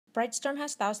Brightstorm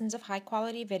has thousands of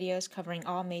high-quality videos covering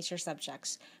all major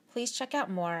subjects. Please check out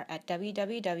more at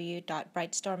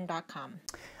www.brightstorm.com.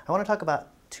 I want to talk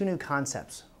about two new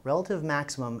concepts, relative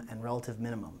maximum and relative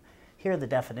minimum. Here are the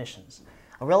definitions.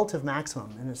 A relative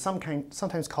maximum, and it's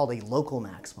sometimes called a local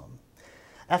maximum.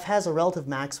 F has a relative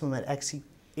maximum at x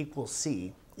equals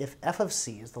c if f of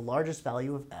c is the largest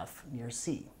value of f near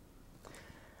c.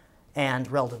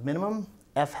 And relative minimum,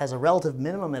 f has a relative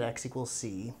minimum at x equals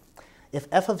c if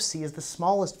f of c is the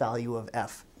smallest value of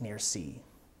f near c.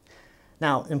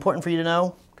 Now, important for you to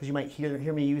know, because you might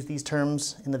hear me use these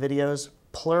terms in the videos,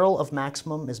 plural of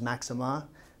maximum is maxima,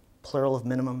 plural of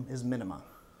minimum is minima.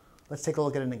 Let's take a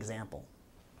look at an example.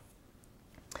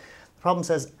 The problem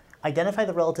says, identify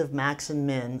the relative max and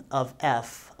min of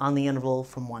f on the interval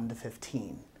from 1 to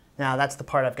 15. Now, that's the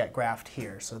part I've got graphed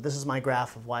here. So this is my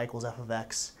graph of y equals f of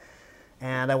x.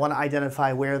 And I want to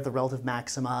identify where the relative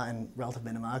maxima and relative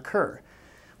minima occur.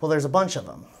 Well, there's a bunch of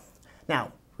them.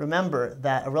 Now, remember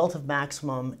that a relative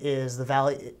maximum is the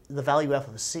value f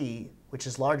of c, which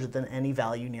is larger than any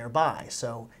value nearby.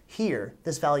 So here,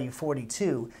 this value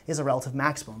 42 is a relative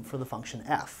maximum for the function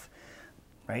f.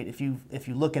 Right? If you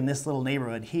look in this little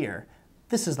neighborhood here,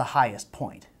 this is the highest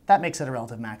point. That makes it a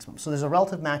relative maximum. So there's a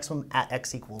relative maximum at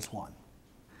x equals 1.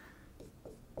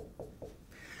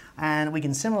 And we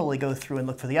can similarly go through and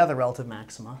look for the other relative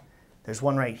maxima. There's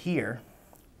one right here,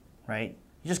 right?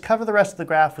 You just cover the rest of the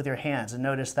graph with your hands and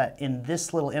notice that in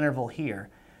this little interval here,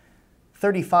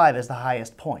 35 is the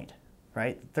highest point,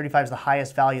 right? 35 is the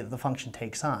highest value that the function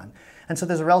takes on. And so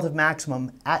there's a relative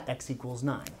maximum at x equals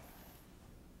 9.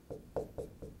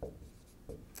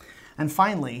 And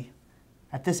finally,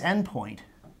 at this endpoint,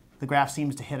 the graph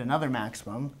seems to hit another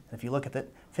maximum. If you look at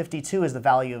it, 52 is the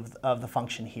value of the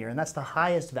function here, and that's the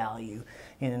highest value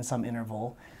in some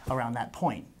interval around that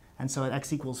point. And so at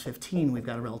x equals 15, we've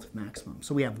got a relative maximum.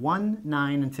 So we have 1,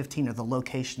 9, and 15 are the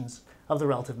locations of the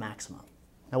relative maxima.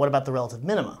 Now what about the relative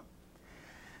minima?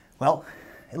 Well,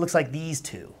 it looks like these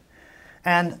two.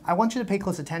 And I want you to pay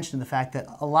close attention to the fact that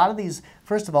a lot of these,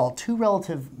 first of all, two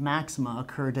relative maxima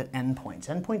occurred at endpoints.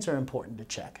 Endpoints are important to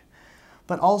check.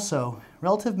 But also,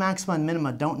 relative maxima and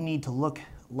minima don't need to look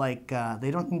like, they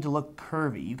don't need to look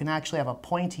curvy. You can actually have a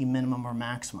pointy minimum or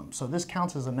maximum. So this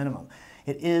counts as a minimum.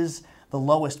 It is the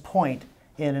lowest point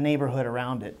in a neighborhood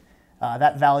around it.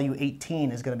 That value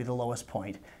 18 is going to be the lowest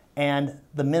point. And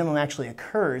the minimum actually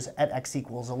occurs at x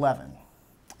equals 11.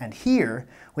 And here,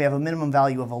 we have a minimum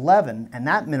value of 11, and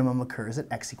that minimum occurs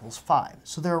at x equals 5.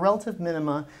 So there are relative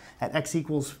minima at x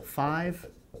equals 5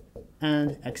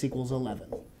 and x equals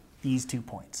 11, these 2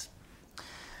 points.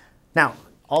 Now,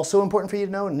 also important for you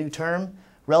to know, a new term,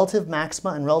 relative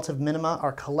maxima and relative minima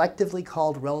are collectively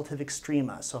called relative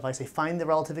extrema. So if I say find the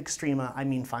relative extrema, I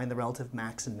mean find the relative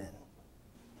max and min.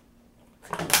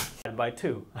 By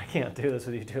 2. I can't do this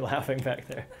with you two laughing back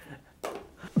there.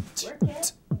 Work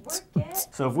it. Work it.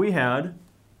 So if we had,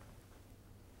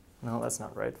 no, that's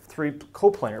not right, 3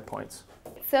 coplanar points.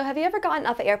 So have you ever gotten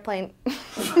off an airplane?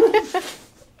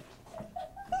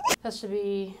 That should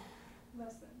be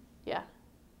Less than. yeah.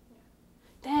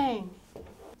 Dang.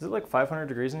 Is it like 500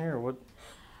 degrees in here or what?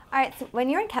 All right, so when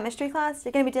you're in chemistry class,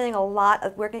 you're going to be doing a lot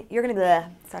of work. You're going to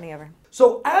be starting over.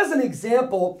 So as an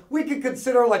example, we could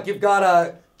consider like you've got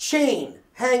a chain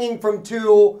hanging from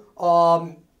two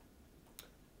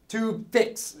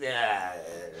fixed.